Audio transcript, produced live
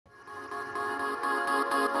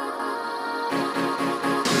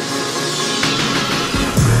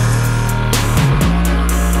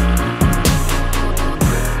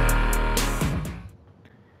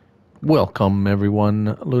Welcome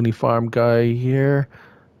everyone, Looney Farm Guy here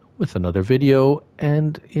with another video,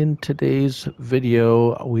 and in today's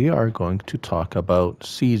video we are going to talk about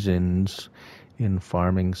seasons in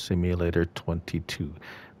Farming Simulator 22.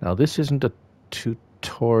 Now this isn't a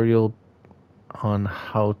tutorial on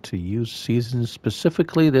how to use seasons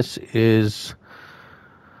specifically. This is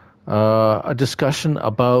a discussion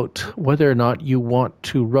about whether or not you want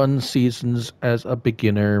to run seasons as a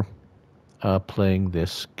beginner playing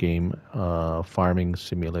this game, Farming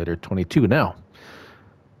Simulator 22. Now,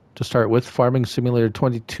 to start with, Farming Simulator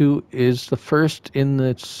 22 is the first in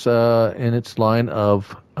its line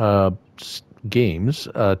of games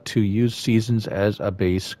to use seasons as a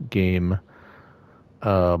base game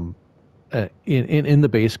in the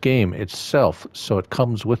base game itself. So it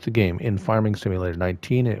comes with the game. In Farming Simulator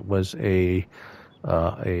 19, it was a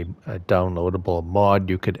downloadable mod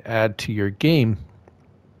you could add to your game.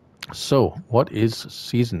 So, what is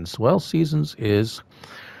seasons? Well, seasons is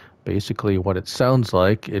basically what it sounds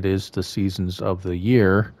like. It is the seasons of the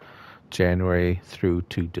year, January through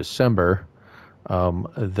to December,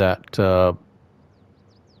 that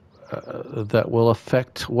will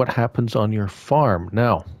affect what happens on your farm.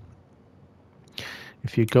 Now,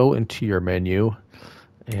 if you go into your menu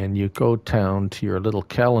and you go down to your little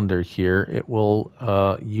calendar here, it will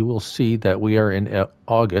you will see that we are in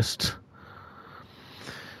August,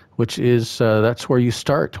 which is that's where you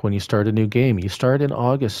start when you start a new game. You start in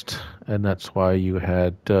August, and that's why you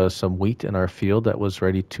had some wheat in our field that was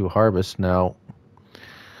ready to harvest. Now,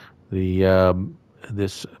 the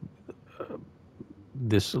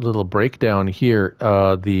this little breakdown here,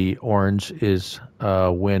 the orange is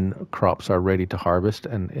when crops are ready to harvest,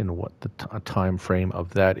 and in what the time frame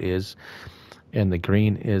of that is, and the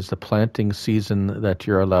green is the planting season that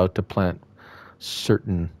you're allowed to plant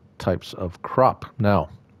certain types of crop. Now,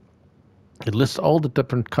 it lists all the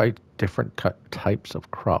different types of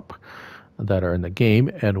crop that are in the game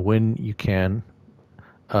and when you can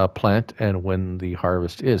plant and when the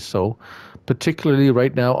harvest is. So, particularly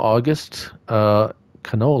right now, August,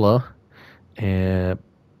 canola and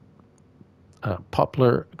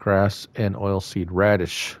poplar grass and oilseed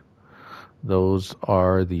radish. Those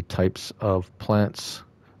are the types of plants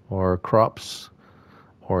or crops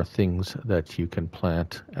or things that you can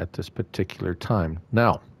plant at this particular time.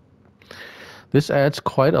 Now, this adds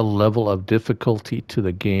quite a level of difficulty to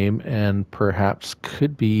the game and perhaps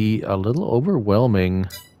could be a little overwhelming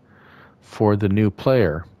for the new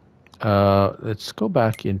player. Let's go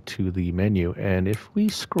back into the menu, and if we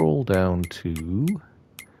scroll down to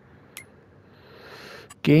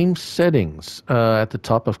game settings, at the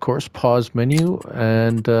top, of course, pause menu,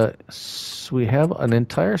 and we have an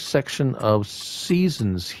entire section of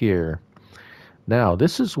seasons here. Now,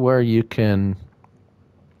 this is where you can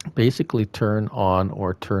basically turn on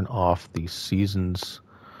or turn off the seasons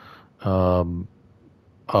of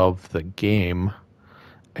the game,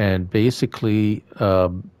 and basically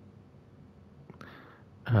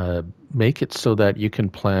make it so that you can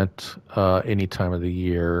plant any time of the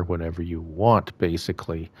year whenever you want,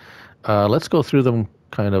 basically. Let's go through them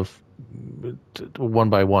kind of one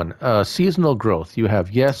by one. Seasonal growth, you have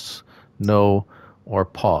yes, no, or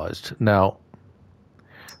paused. Now,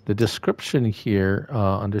 the description here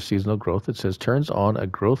under seasonal growth, it says turns on a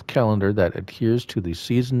growth calendar that adheres to the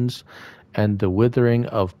seasons and the withering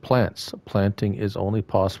of plants. Planting is only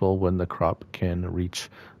possible when the crop can reach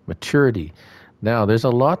maturity. Now, there's a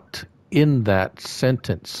lot in that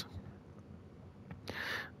sentence.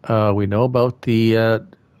 We know about the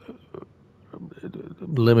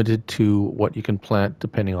limited to what you can plant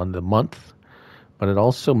depending on the month. But it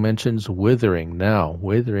also mentions withering. Now,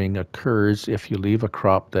 withering occurs if you leave a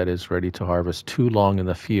crop that is ready to harvest too long in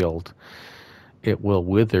the field. It will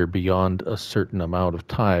wither beyond a certain amount of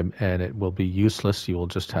time, and it will be useless. You will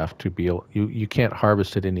just have to be able, you can't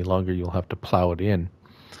harvest it any longer. You'll have to plow it in.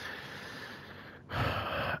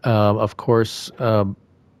 Of course,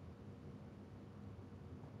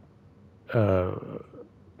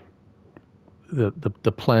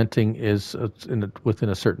 the planting is within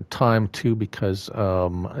a certain time too, because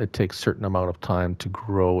it takes a certain amount of time to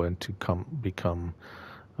grow and to come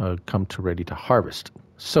to ready to harvest.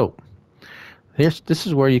 So this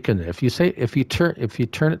is where you can, if you turn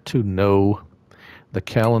it to no, the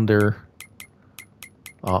calendar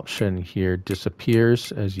option here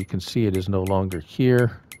disappears. As you can see, it is no longer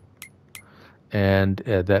here, and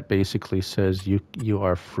that basically says you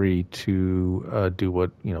are free to do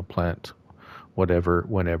what plant whatever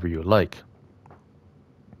whenever you like.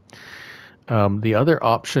 The other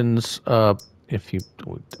options, if you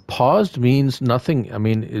paused, means nothing. I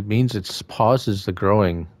mean, it means it pauses the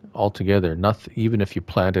growing altogether. Nothing, even if you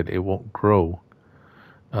plant it, it won't grow.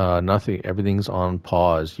 Nothing, everything's on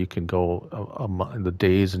pause. You can go, the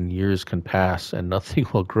days and years can pass and nothing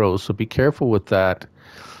will grow. So be careful with that.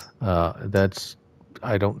 That's,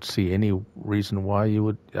 I don't see any reason why you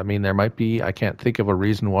would, I mean, there might be, I can't think of a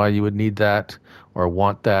reason why you would need that or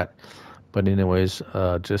want that. But anyways,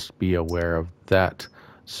 just be aware of that.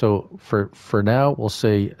 So for now,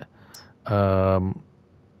 um,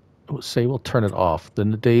 we'll turn it off.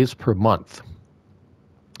 Then the days per month.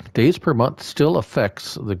 Days per month still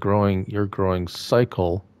affects your growing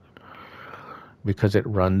cycle because it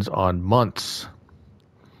runs on months.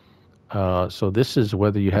 So this is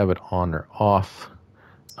whether you have it on or off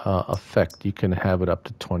effect. You can have it up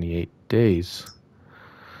to 28 days,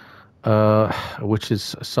 which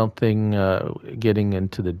is something getting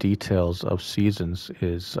into the details of seasons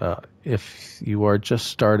is if you are just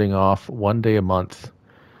starting off 1 day a month,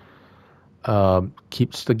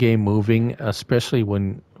 keeps the game moving, especially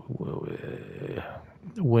when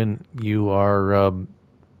you are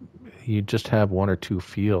you just have one or two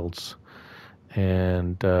fields,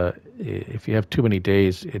 and if you have too many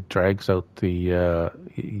days, it drags out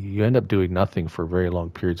you end up doing nothing for very long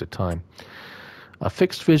periods of time. A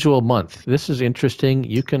fixed visual month. This is interesting.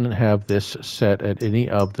 You can have this set at any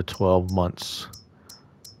of the 12 months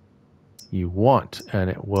you want, and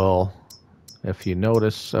it will, if you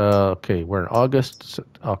notice, okay, we're in August,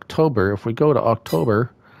 October. If we go to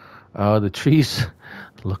October, the trees,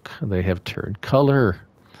 look, they have turned color.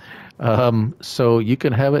 So you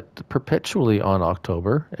can have it perpetually on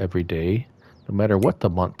October every day, no matter what the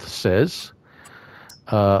month says,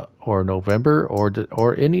 or November,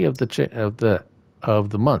 or any of the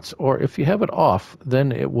months. Or if you have it off,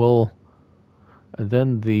 then it will,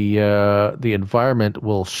 then the environment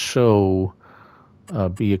will show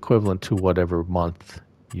be equivalent to whatever month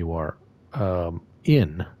you are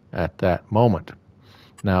in at that moment.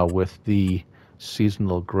 Now with the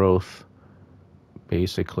seasonal growth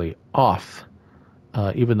basically off,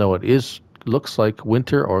 even though it looks like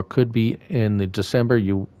winter or could be in the December,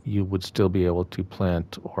 you would still be able to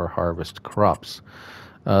plant or harvest crops.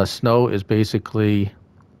 Snow is basically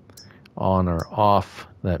on or off.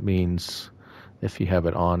 That means if you have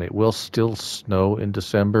it on, it will still snow in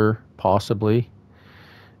December, possibly,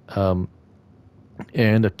 and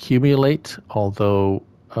accumulate, although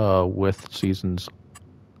with seasonal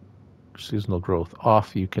growth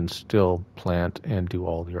off, you can still plant and do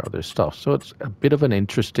all your other stuff. So it's a bit of an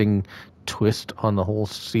interesting twist on the whole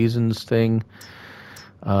seasons thing.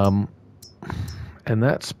 And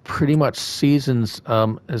that's pretty much seasons.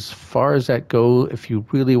 As far as that go, if you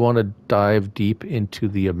really want to dive deep into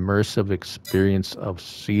the immersive experience of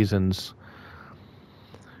seasons,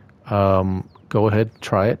 go ahead,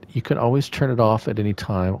 try it. You can always turn it off at any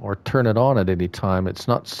time or turn it on at any time. It's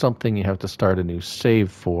not something you have to start a new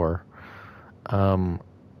save for. And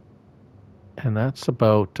that's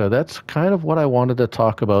kind of what I wanted to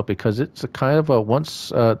talk about, because it's a kind of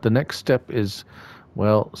the next step is,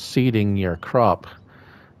 well, seeding your crop.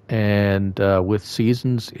 And with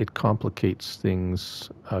seasons, it complicates things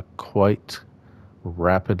quite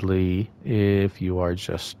rapidly if you are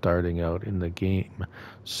just starting out in the game.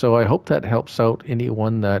 So I hope that helps out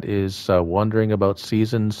anyone that is wondering about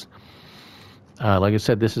seasons. Like I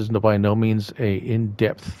said, this is by no means a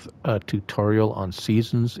in-depth tutorial on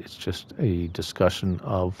seasons. It's just a discussion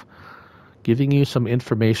of giving you some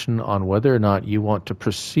information on whether or not you want to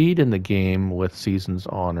proceed in the game with seasons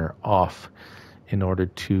on or off in order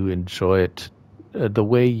to enjoy it the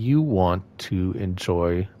way you want to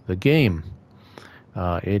enjoy the game.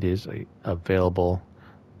 It is available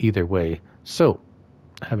either way. So,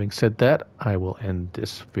 having said that, I will end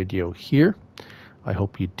this video here. I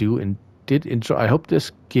hope you did enjoy. I hope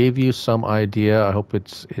this gave you some idea. I hope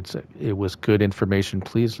it was good information.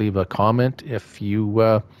 Please leave a comment if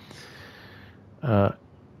you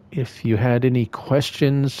had any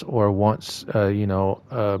questions or wants.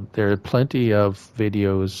 There are plenty of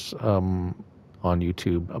videos on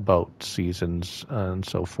YouTube about seasons and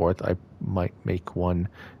so forth. I might make one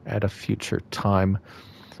at a future time.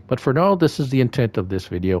 But for now, this is the intent of this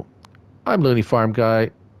video. I'm Looney Farm Guy.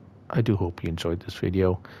 I do hope you enjoyed this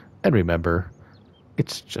video. And remember,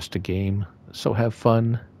 it's just a game, so have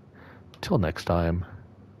fun. Till next time,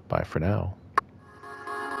 bye for now.